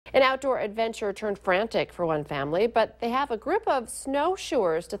An outdoor adventure turned frantic for one family, but they have a group of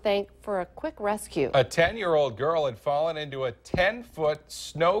snowshoers to thank for a quick rescue. A 10-year-old girl had fallen into a 10-foot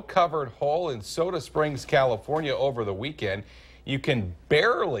snow-covered hole in Soda Springs, California over the weekend. You can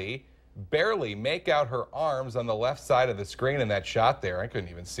barely make out her arms on the left side of the screen in that shot there. I couldn't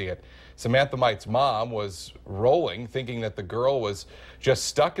even see it. Samantha Mite's mom was rolling, thinking that the girl was just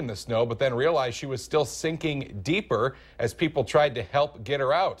stuck in the snow, but then realized she was still sinking deeper as people tried to help get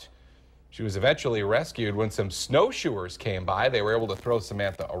her out. She was eventually rescued when some snowshoers came by. They were able to throw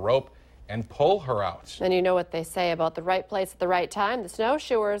Samantha a rope and pull her out. And you know what they say about the right place at the right time. The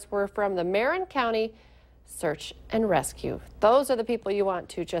snowshoers were from the Marin County Search and Rescue. Those are the people you want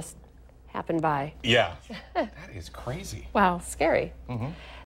to just happen by. Yeah, that is crazy. Wow, scary.